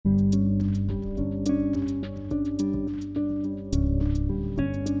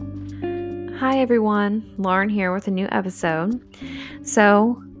Hi everyone, Lauren here with a new episode.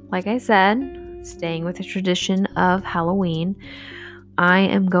 So, like I said, staying with the tradition of Halloween, I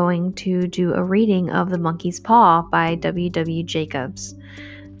am going to do a reading of The Monkey's Paw by W.W. Jacobs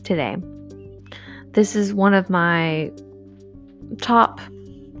today. This is one of my top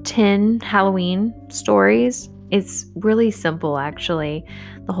 10 Halloween stories. It's really simple, actually,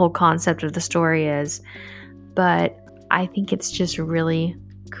 the whole concept of the story is, but I think it's just really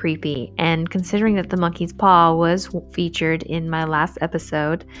creepy. And considering that The Monkey's Paw was featured in my last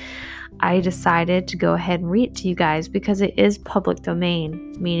episode, I decided to go ahead and read it to you guys because it is public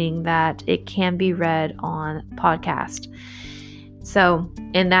domain, meaning that it can be read on podcast.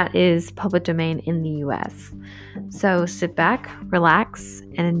 And that is public domain in the US. So sit back, relax,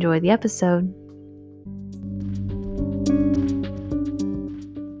 and enjoy the episode.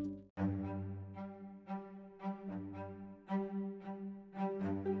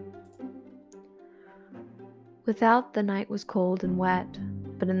 Without, the night was cold and wet,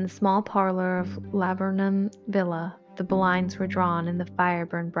 but in the small parlor of Laburnum Villa, the blinds were drawn and the fire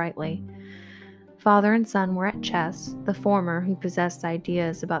burned brightly. Father and son were at chess, the former who possessed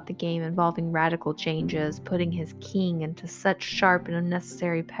ideas about the game involving radical changes, putting his king into such sharp and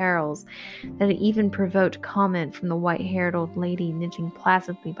unnecessary perils that it even provoked comment from the white-haired old lady knitting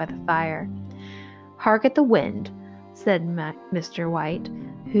placidly by the fire. "Hark at the wind," said Mr. White,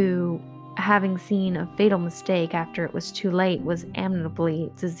 who, having seen a fatal mistake after it was too late, was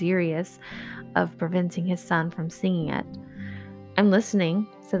amiably desirous of preventing his son from singing it. "I'm listening,"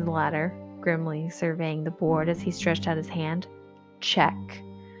 said the latter, grimly surveying the board as he stretched out his hand. "Check."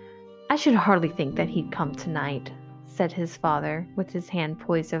 "I should hardly think that he'd come tonight," said his father, with his hand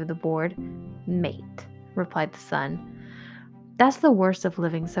poised over the board. "Mate," replied the son. "That's the worst of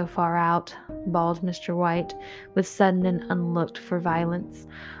living so far out," bawled Mr. White, with sudden and unlooked-for violence.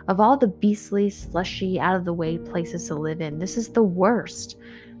 "Of all the beastly, slushy, out-of-the-way places to live in, this is the worst.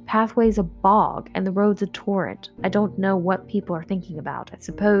 Pathway's a bog, and the road's a torrent. I don't know what people are thinking about. I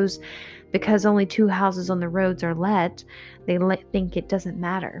suppose because only 2 houses on the roads are let, they think it doesn't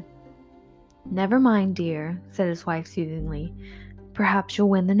matter." "Never mind, dear," said his wife soothingly. "Perhaps you'll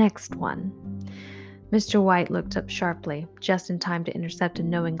win the next one." Mr. White looked up sharply, just in time to intercept a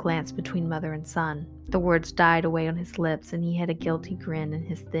knowing glance between mother and son. The words died away on his lips, and he had a guilty grin in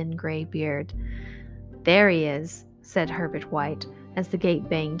his thin gray beard. "There he is," said Herbert White, as the gate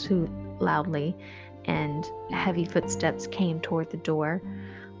banged too loudly, and heavy footsteps came toward the door.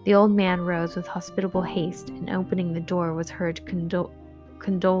 The old man rose with hospitable haste, and opening the door was heard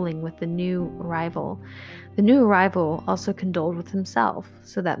condoling with the new arrival. The new arrival also condoled with himself,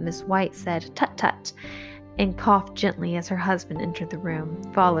 so that Miss White said, "Tut, tut," and coughed gently as her husband entered the room,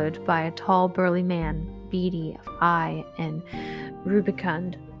 followed by a tall, burly man, beady of eye and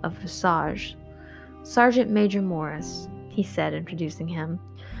rubicund of visage. "Sergeant Major Morris," he said, introducing him.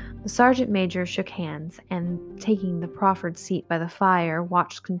 The sergeant major shook hands, and, taking the proffered seat by the fire,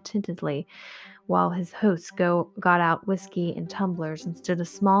 watched contentedly while his hosts got out whiskey and tumblers and stood a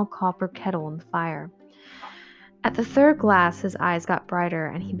small copper kettle on the fire. At the third glass his eyes got brighter,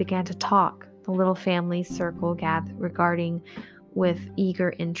 and he began to talk, the little family circle regarding with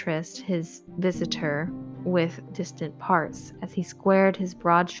eager interest his visitor with distant parts, as he squared his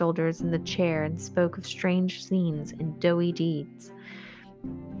broad shoulders in the chair and spoke of strange scenes and doughty deeds,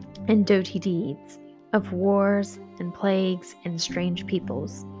 of wars and plagues and strange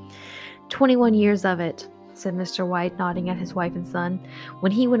peoples. 21 years of it," said Mr. White, nodding at his wife and son.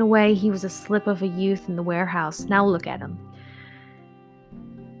 "When he went away, he was a slip of a youth in the warehouse. Now look at him."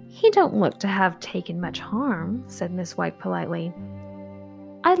 "He don't look to have taken much harm," said Miss White politely.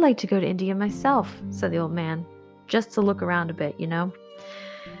 "I'd like to go to India myself," said the old man. "Just to look around a bit, you know."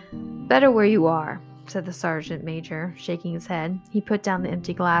 "Better where you are," said the sergeant major, shaking his head. He put down the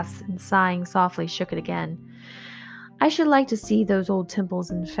empty glass and, sighing softly, shook it again. "I should like to see those old temples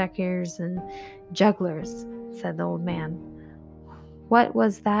and fakirs and jugglers," said the old man. "What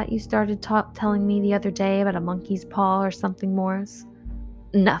was that you started telling me the other day about a monkey's paw or something, Morris?"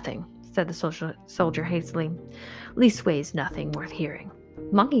 "Nothing," said the soldier hastily. "Leastways, nothing worth hearing."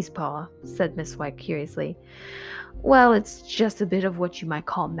 "Monkey's paw?" said Miss White curiously. "Well, it's just a bit of what you might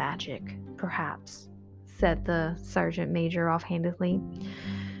call magic, perhaps," said the sergeant major offhandedly.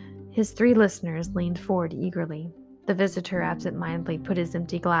 His 3 listeners leaned forward eagerly. The visitor absent-mindedly put his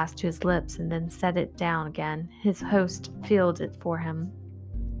empty glass to his lips and then set it down again. His host filled it for him.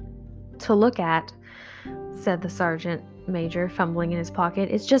 "To look at," said the sergeant major, fumbling in his pocket,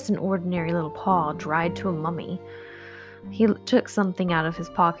 "it's just an ordinary little paw dried to a mummy." He took something out of his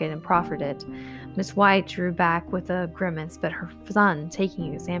pocket and proffered it. Miss White drew back with a grimace, but her son, taking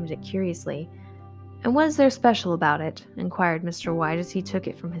it, examined it curiously. "And what is there special about it?" inquired Mr. White as he took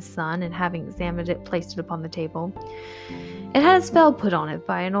it from his son, and having examined it, placed it upon the table. "It had a spell put on it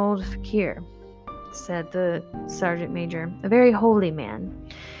by an old fakir," said the sergeant major, "a very holy man.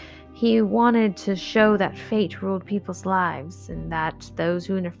 He wanted to show that fate ruled people's lives, and that those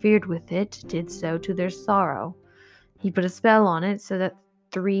who interfered with it did so to their sorrow. He put a spell on it so that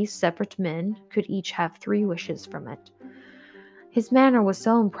 3 separate men could each have 3 wishes from it. His manner was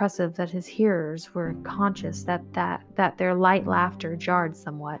so impressive that his hearers were conscious that their light laughter jarred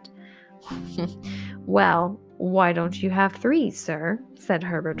somewhat. "Well, why don't you have 3, sir?" said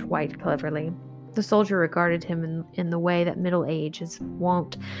Herbert White cleverly. The soldier regarded him in the way that middle age is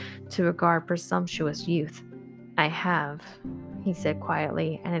wont to regard presumptuous youth. "I have," he said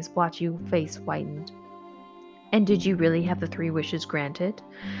quietly, and his blotchy face whitened. "And did you really have the 3 wishes granted?"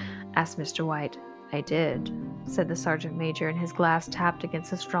 asked Mr. White. "I did," said the sergeant major, and his glass tapped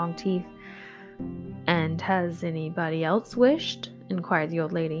against his strong teeth. "And has anybody else wished?" inquired the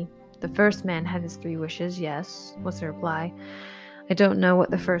old lady. "The first man had his 3 wishes, yes," was the reply. "I don't know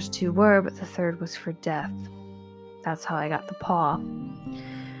what the first 2 were, but the third was for death. That's how I got the paw."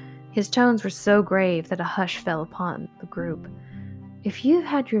 His tones were so grave that a hush fell upon the group. "If you've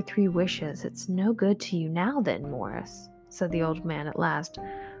had your 3 wishes, it's no good to you now then, Morris," said the old man at last.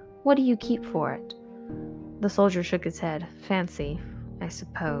 "What do you keep for it?" The soldier shook his head. "Fancy, I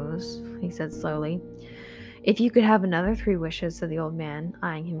suppose," he said slowly. "If you could have another 3 wishes," said the old man,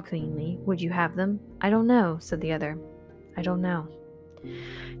 eyeing him keenly, "would you have them?" "I don't know," said the other. "I don't know."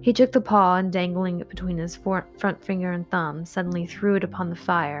 He took the paw and, dangling it between his front finger and thumb, suddenly threw it upon the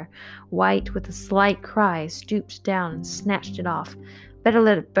fire. White, with a slight cry, stooped down and snatched it off. "Better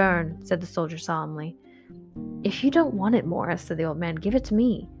let it burn," said the soldier solemnly. "If you don't want it, Morris," said the old man, "give it to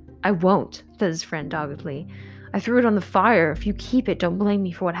me." "I won't," said his friend doggedly. "I threw it on the fire. If you keep it, don't blame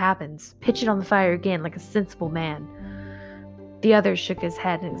me for what happens. Pitch it on the fire again, like a sensible man." The other shook his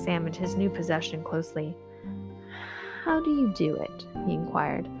head and examined his new possession closely. "How do you do it?" he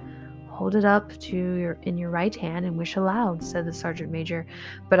inquired. "Hold it up in your right hand and wish aloud," said the sergeant major.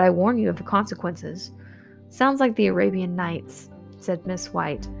 "But I warn you of the consequences." "Sounds like the Arabian Nights," said Miss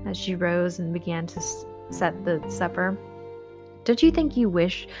White, as she rose and began to set the supper. Don't you think you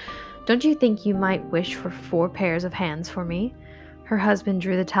might wish for 4 pairs of hands for me?" Her husband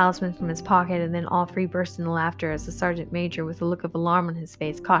drew the talisman from his pocket, and then all 3 burst into laughter as the sergeant major, with a look of alarm on his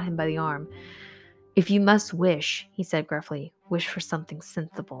face, caught him by the arm. "If you must wish," he said gruffly, "wish for something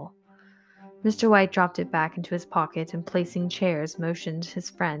sensible." Mr. White dropped it back into his pocket, and placing chairs, motioned his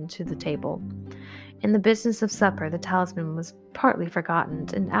friend to the table. In the business of supper, the talisman was partly forgotten,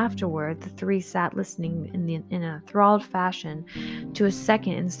 and afterward the 3 sat listening in a enthralled fashion to a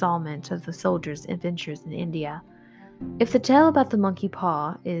second installment of the soldier's adventures in India. "If the tale about the monkey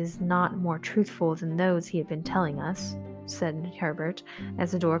paw is not more truthful than those he had been telling us," said Herbert,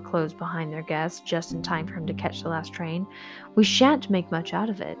 as the door closed behind their guest, just in time for him to catch the last train, "we shan't make much out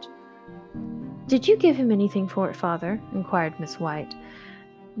of it." "Did you give him anything for it, father?" inquired Miss White,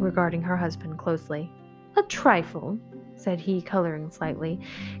 regarding her husband closely. "A trifle," said he, coloring slightly.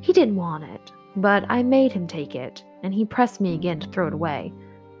 "He didn't want it, but I made him take it, and he pressed me again to throw it away."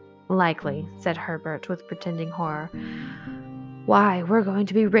 "Likely," said Herbert, with pretending horror. "Why, we're going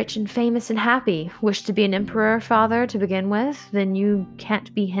to be rich and famous and happy. Wish to be an emperor, father, to begin with? Then you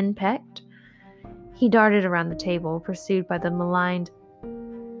can't be henpecked?" He darted around the table, pursued by the maligned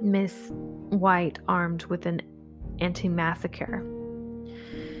Miss White, armed with an antimacassar.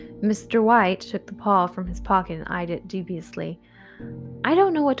 Mr. White took the paw from his pocket and eyed it dubiously. "I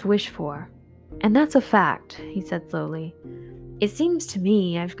don't know what to wish for, and that's a fact," he said slowly. "It seems to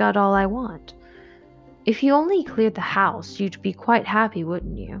me I've got all I want." "If you only cleared the house, you'd be quite happy,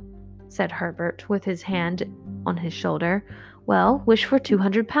 wouldn't you?" said Herbert, with his hand on his shoulder. "Well, wish for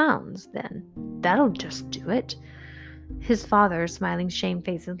 200 pounds, then. That'll just do it." His father, smiling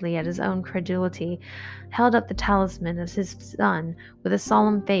shamefacedly at his own credulity, held up the talisman as his son, with a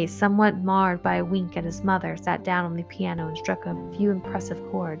solemn face somewhat marred by a wink at his mother, sat down on the piano and struck a few impressive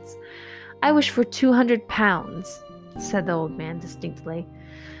chords. "I wish for 200 pounds, said the old man distinctly.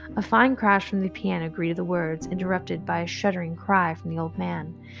 A fine crash from the piano greeted the words, interrupted by a shuddering cry from the old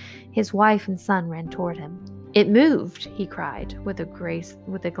man. His wife and son ran toward him. "It moved!" he cried, with a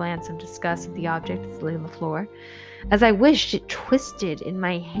glance of disgust at the object that lay on the floor. "As I wished, it twisted in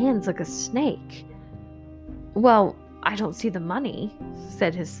my hands like a snake." "Well, I don't see the money,"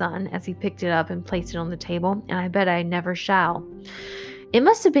 said his son, as he picked it up and placed it on the table, "and I bet I never shall." "It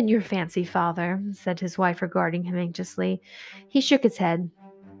must have been your fancy, father," said his wife, regarding him anxiously. He shook his head.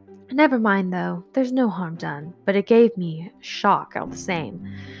 "Never mind, though. There's no harm done, but it gave me a shock all the same."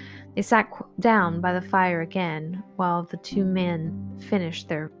 They sat down by the fire again while the two men finished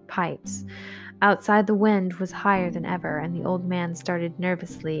their pipes. Outside, the wind was higher than ever, and the old man started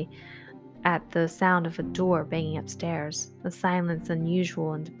nervously at the sound of a door banging upstairs. A silence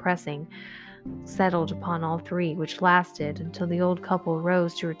unusual and depressing settled upon all three, which lasted until the old couple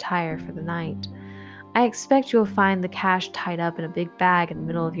rose to retire for the night. "I expect you'll find the cash tied up in a big bag in the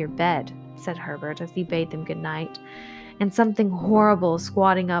middle of your bed," said Herbert as he bade them good night, "and something horrible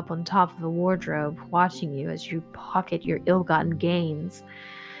squatting up on top of the wardrobe, watching you as you pocket your ill-gotten gains."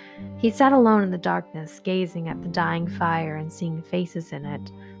 He sat alone in the darkness, gazing at the dying fire and seeing faces in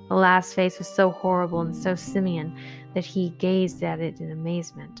it. The last face was so horrible and so simian that he gazed at it in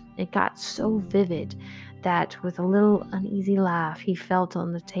amazement. It got so vivid that, with a little uneasy laugh, he felt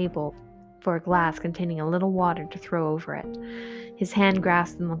on the table for a glass containing a little water to throw over it. His hand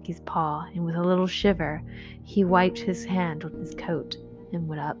grasped the monkey's paw, and with a little shiver, he wiped his hand on his coat and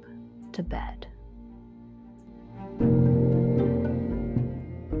went up to bed.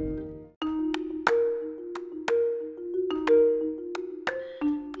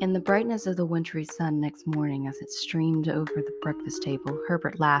 In the brightness of the wintry sun next morning, as it streamed over the breakfast table,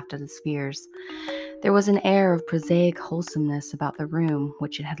 Herbert laughed at his fears. There was an air of prosaic wholesomeness about the room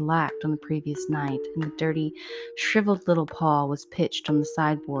which it had lacked on the previous night, and the dirty, shriveled little paw was pitched on the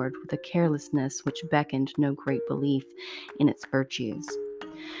sideboard with a carelessness which beckoned no great belief in its virtues.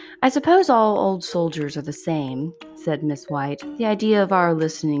 "I suppose all old soldiers are the same," said Miss White. "The idea of our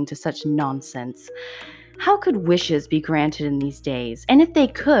listening to such nonsense. How could wishes be granted in these days? And if they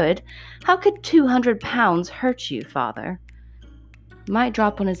could, how could £200 hurt you, father?" "Might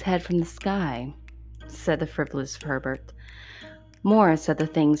drop on his head from the sky," said the frivolous Herbert. "Morris said the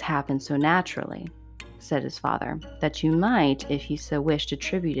things happen so naturally," said his father, "that you might, if you so wished,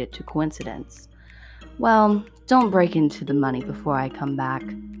 attribute it to coincidence." "Well, don't break into the money before I come back,"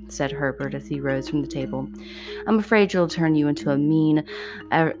 said Herbert as he rose from the table. "I'm afraid you'll turn you into a mean,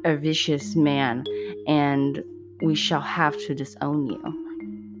 avaricious man, and we shall have to disown you."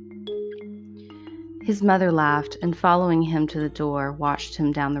 His mother laughed, and following him to the door, watched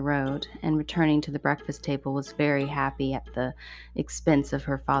him down the road, and returning to the breakfast table was very happy at the expense of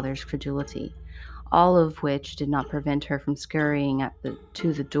her father's credulity, all of which did not prevent her from scurrying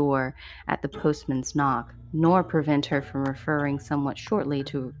to the door at the postman's knock, nor prevent her from referring somewhat shortly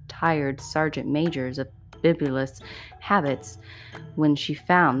to tired sergeant majors of bibulous habits when she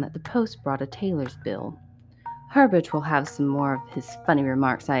found that the post brought a tailor's bill. "Herbert will have some more of his funny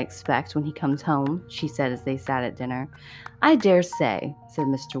remarks, I expect, when he comes home," she said as they sat at dinner. "I dare say," said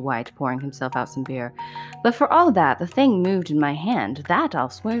Mr. White, pouring himself out some beer. "But for all that, the thing moved in my hand, that I'll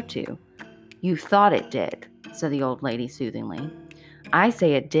swear to." "You thought it did," said the old lady soothingly. "I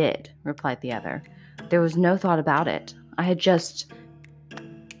say it did," replied the other. "There was no thought about it. I had just—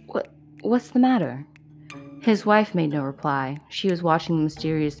 What's the matter?" His wife made no reply. She was watching the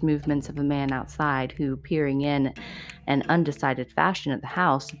mysterious movements of a man outside who, peering in an undecided fashion at the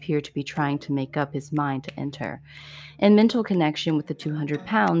house, appeared to be trying to make up his mind to enter. In mental connection with the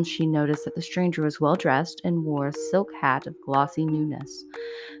 £200, she noticed that the stranger was well dressed and wore a silk hat of glossy newness.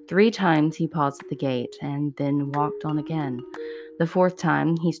 3 times he paused at the gate, and then walked on again. The 4th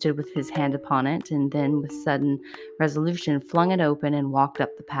time he stood with his hand upon it, and then with sudden resolution flung it open and walked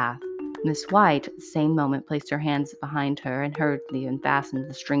up the path. Miss White at the same moment placed her hands behind her and hurriedly unfastened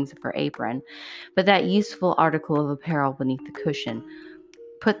the strings of her apron, put that useful article of apparel beneath the cushion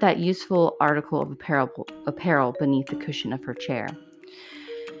of her chair.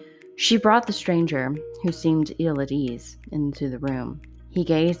 She brought the stranger, who seemed ill at ease, into the room. He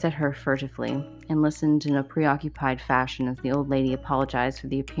gazed at her furtively, and listened in a preoccupied fashion as the old lady apologized for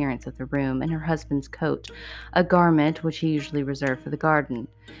the appearance of the room and her husband's coat, a garment which he usually reserved for the garden.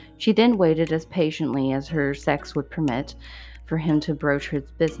 She then waited as patiently as her sex would permit for him to broach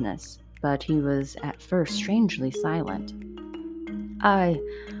his business, but he was at first strangely silent. "I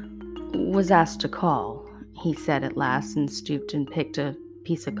was asked to call," he said at last, and stooped and picked a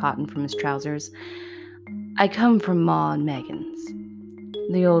piece of cotton from his trousers. "I come from Ma and Megan's."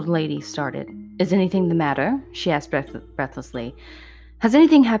 The old lady started. "Is anything the matter?" she asked breathlessly. "Has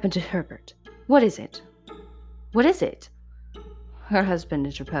anything happened to Herbert? What is it? What is it?" Her husband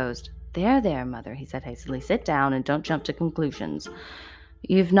interposed. There, mother," he said hastily. "Sit down and don't jump to conclusions.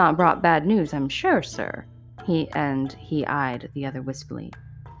 You've not brought bad news, I'm sure, sir." He eyed the other wistfully.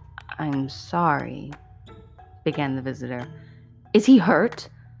 "I'm sorry," began the visitor. "Is he hurt?"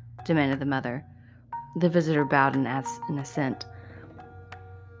 demanded the mother. The visitor bowed in assent.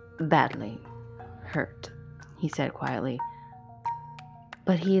 Badly hurt, he said quietly.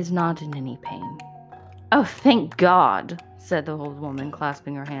 But he is not in any pain. Oh, thank God, said the old woman,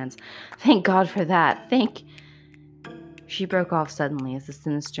 clasping her hands. Thank God for that. She broke off suddenly as the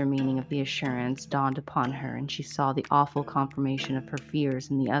sinister meaning of the assurance dawned upon her, and she saw the awful confirmation of her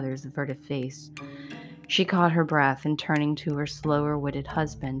fears in the other's averted face. She caught her breath, and turning to her slower-witted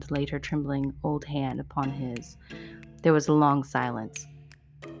husband, laid her trembling old hand upon his. There was a long silence.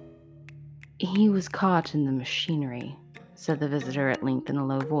 He was caught in the machinery, said the visitor at length in a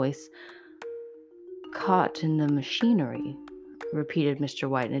low voice. Caught in the machinery, repeated Mr.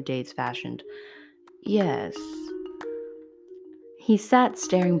 White in a dazed fashion. Yes. He sat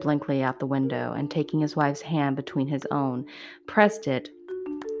staring blankly out the window, and taking his wife's hand between his own, pressed it,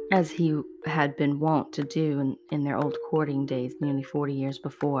 as he had been wont to do in their old courting days nearly 40 years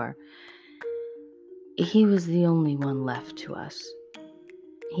before. He was the only one left to us,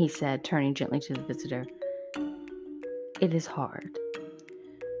 he said, turning gently to the visitor. It is hard.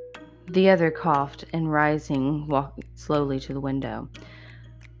 The other coughed, and rising, walked slowly to the window.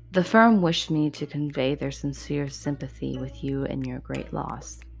 The firm wished me to convey their sincere sympathy with you and your great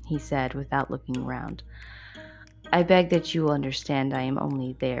loss, he said, without looking round. I beg that you will understand I am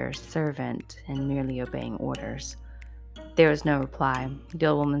only their servant and merely obeying orders. There was no reply. The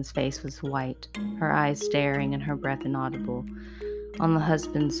old woman's face was white, her eyes staring and her breath inaudible. On the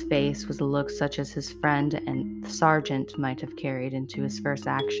husband's face was a look such as his friend and the sergeant might have carried into his first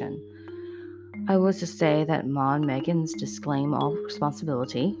action. I was to say that Ma and Meggins disclaim all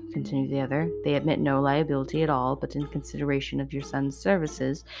responsibility, continued the other. They admit no liability at all, but in consideration of your son's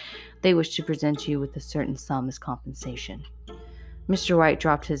services, they wish to present you with a certain sum as compensation. Mr. White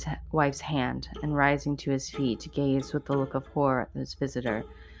dropped his wife's hand, and rising to his feet, gazed with a look of horror at his visitor.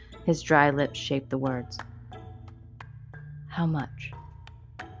 His dry lips shaped the words. How much?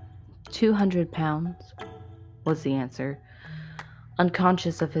 200 pounds, was the answer.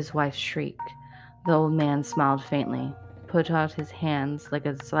 Unconscious of his wife's shriek, the old man smiled faintly, put out his hands like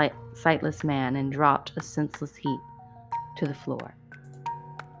a sightless man, and dropped a senseless heap to the floor.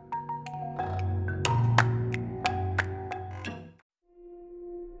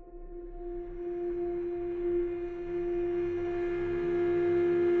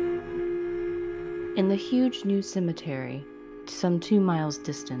 In the huge new cemetery, some 2 miles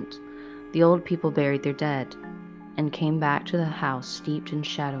distant, the old people buried their dead, and came back to the house steeped in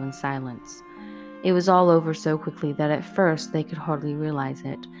shadow and silence. It was all over so quickly that at first they could hardly realize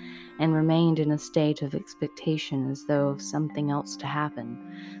it, and remained in a state of expectation as though of something else to happen,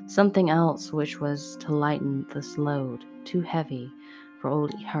 something else which was to lighten this load, too heavy for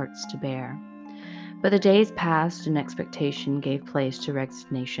old hearts to bear. But the days passed, and expectation gave place to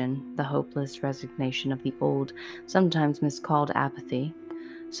resignation, the hopeless resignation of the old, sometimes miscalled apathy.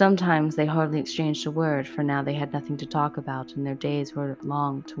 Sometimes they hardly exchanged a word, for now they had nothing to talk about, and their days were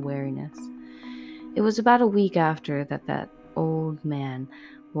long to weariness. It was about a week after that old man,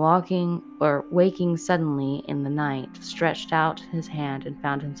 waking suddenly in the night, stretched out his hand and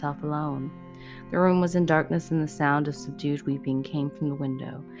found himself alone. The room was in darkness, and the sound of subdued weeping came from the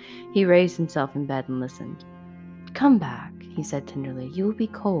window. He raised himself in bed and listened. Come back, he said tenderly. You will be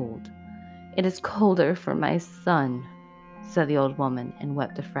cold. It is colder for my son, said the old woman, and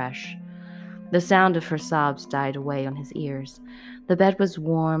wept afresh. The sound of her sobs died away on his ears. The bed was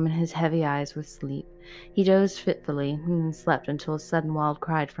warm, and his heavy eyes were asleep. He dozed fitfully, and then slept until a sudden wild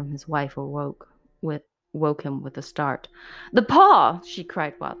cry from his wife woke him with a start. The paw! She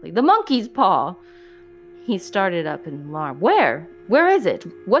cried wildly. The monkey's paw! He started up in alarm. Where? Where is it?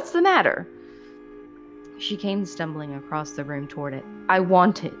 What's the matter? She came stumbling across the room toward it. I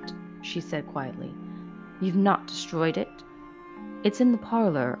want it, she said quietly. You've not destroyed it? It's in the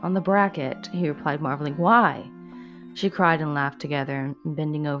parlor, on the bracket, he replied, marveling. Why? She cried and laughed together, and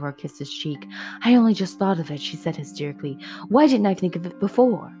bending over, kissed his cheek. I only just thought of it, she said hysterically. Why didn't I think of it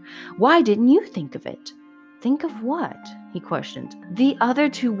before? Why didn't you think of it? Think of what? He questioned. The other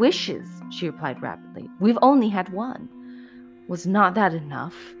 2 wishes, she replied rapidly. We've only had one. Was not that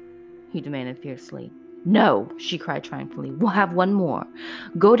enough? He demanded fiercely. No, she cried triumphantly. We'll have one more.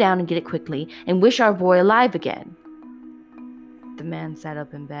 Go down and get it quickly, and wish our boy alive again. The man sat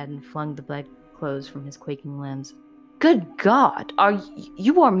up in bed and flung the bedclothes from his quaking limbs. Good God!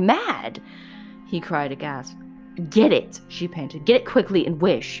 You are mad! He cried aghast. Get it, she panted. Get it quickly and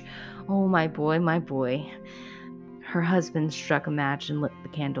wish. Oh, my boy, my boy. Her husband struck a match and lit the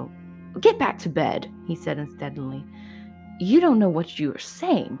candle. Get back to bed, he said unsteadily. You don't know what you are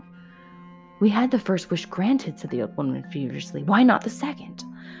saying. We had the first wish granted, said the old woman furiously. Why not the second?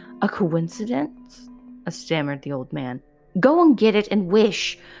 A coincidence? Stammered the old man. Go and get it and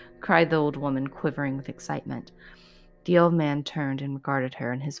wish, cried the old woman, quivering with excitement. The old man turned and regarded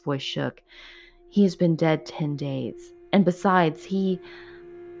her, and his voice shook. "He has been dead 10 days. And besides,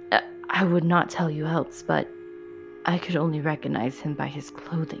 I would not tell you else, but I could only recognize him by his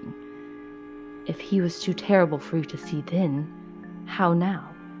clothing. If he was too terrible for you to see then, how now?"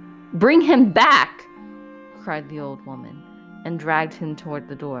 "Bring him back!" cried the old woman, and dragged him toward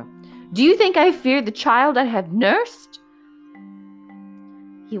the door. "Do you think I fear the child I have nursed?"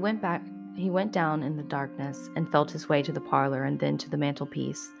 He went down in the darkness and felt his way to the parlor and then to the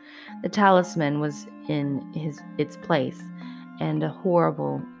mantelpiece. The talisman was in its place, and a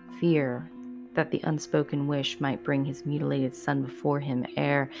horrible fear that the unspoken wish might bring his mutilated son before him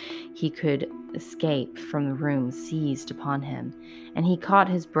ere he could escape from the room seized upon him, and he caught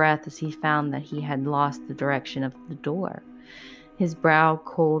his breath as he found that he had lost the direction of the door. His brow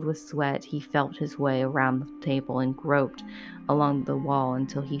cold with sweat, he felt his way around the table and groped along the wall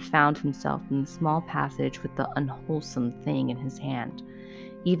until he found himself in the small passage with the unwholesome thing in his hand.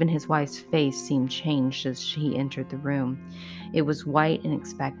 Even his wife's face seemed changed as she entered the room. It was white and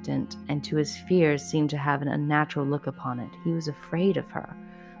expectant, and to his fears seemed to have an unnatural look upon it. He was afraid of her.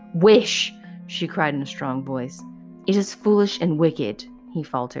 "Wish!" she cried in a strong voice. "It is foolish and wicked," he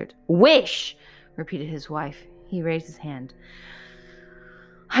faltered. "Wish!" repeated his wife. He raised his hand.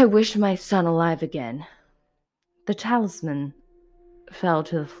 "I wish my son alive again." The talisman fell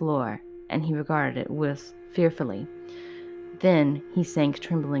to the floor, and he regarded it fearfully. Then he sank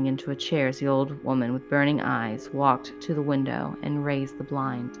trembling into a chair as the old woman with burning eyes walked to the window and raised the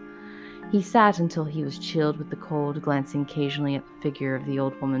blind. He sat until he was chilled with the cold, glancing occasionally at the figure of the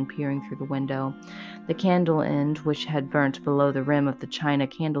old woman peering through the window. The candle end, which had burnt below the rim of the china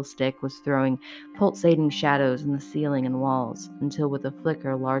candlestick, was throwing pulsating shadows on the ceiling and walls, until with a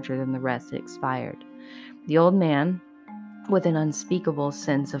flicker larger than the rest it expired. The old man, with an unspeakable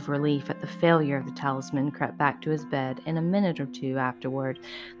sense of relief at the failure of the talisman, crept back to his bed, and a minute or two afterward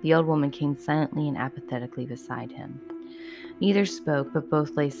the old woman came silently and apathetically beside him. Neither spoke, but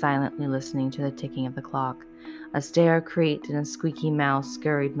both lay silently listening to the ticking of the clock. A stair creaked, and a squeaky mouse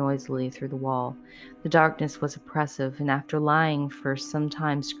scurried noisily through the wall. The darkness was oppressive, and after lying for some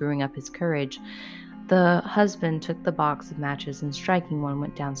time screwing up his courage, the husband took the box of matches and, striking one,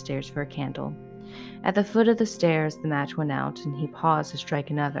 went downstairs for a candle. At the foot of the stairs the match went out, and he paused to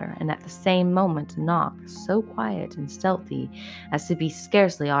strike another, and at the same moment a knock, so quiet and stealthy as to be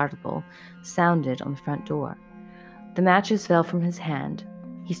scarcely audible, sounded on the front door. The matches fell from his hand.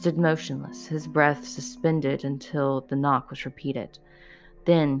 He stood motionless, his breath suspended until the knock was repeated.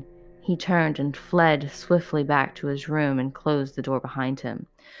 Then he turned and fled swiftly back to his room and closed the door behind him.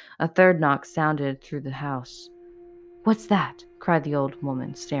 A third knock sounded through the house. "What's that?" cried the old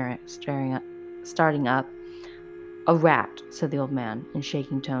woman, starting up. "A rat," said the old man in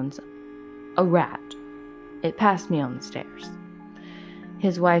shaking tones. "A rat. It passed me on the stairs."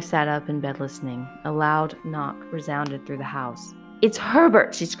 His wife sat up in bed listening. A loud knock resounded through the house. "It's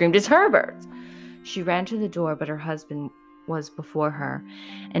Herbert!" she screamed. "It's Herbert!" She ran to the door, but her husband was before her,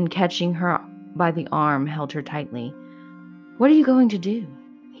 and catching her by the arm, held her tightly. "What are you going to do?"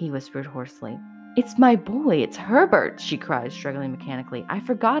 he whispered hoarsely. "It's my boy! It's Herbert!" she cried, struggling mechanically. "I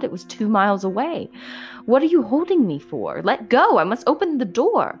forgot it was 2 miles away. What are you holding me for? Let go! I must open the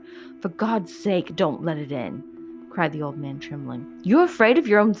door." "For God's sake, don't let it in," cried the old man, trembling. "You're afraid of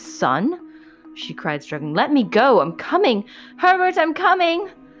your own son?" she cried, struggling. "Let me go! I'm coming! Herbert, I'm coming!"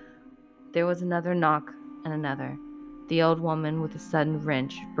 There was another knock and another. The old woman, with a sudden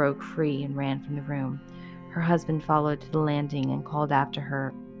wrench, broke free and ran from the room. Her husband followed to the landing and called after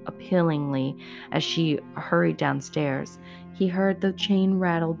her appealingly as she hurried downstairs. He heard the chain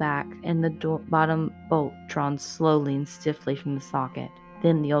rattle back and the bottom bolt drawn slowly and stiffly from the socket.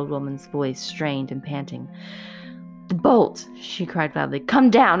 Then the old woman's voice, strained and panting. "The bolt!" she cried loudly. "Come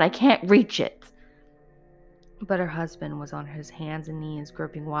down! I can't reach it!" But her husband was on his hands and knees,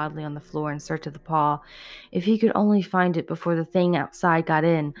 groping wildly on the floor in search of the paw. If he could only find it before the thing outside got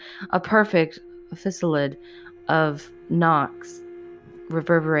in! A perfect fusillade of knocks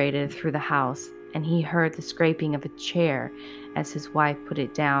reverberated through the house, and he heard the scraping of a chair as his wife put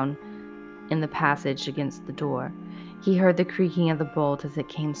it down in the passage against the door. He heard the creaking of the bolt as it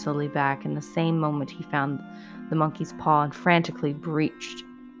came slowly back. In the same moment he found the monkey's paw and frantically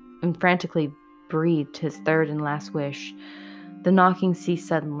breathed his third and last wish. The knocking ceased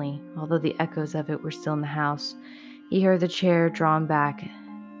suddenly, although the echoes of it were still in the house. He heard the chair drawn back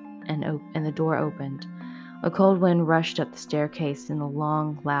and the door opened. A cold wind rushed up the staircase, and a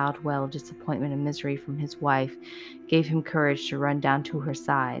long, loud wail of disappointment and misery from his wife gave him courage to run down to her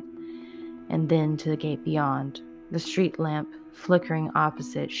side, and then to the gate beyond. The street lamp flickering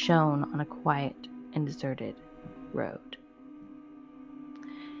opposite shone on a quiet and deserted road.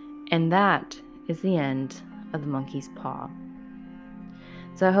 And that is the end of The Monkey's Paw.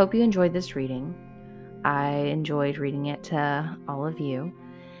 So I hope you enjoyed this reading. I enjoyed reading it to all of you,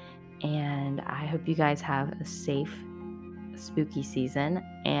 and I hope you guys have a safe, spooky season.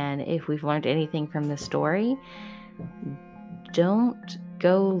 And if we've learned anything from this story, don't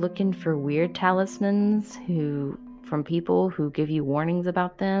go looking for weird talismans from people who give you warnings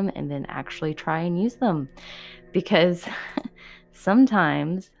about them and then actually try and use them, because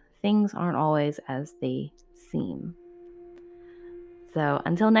sometimes things aren't always as they seem. So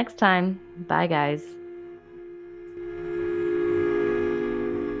until next time, bye guys.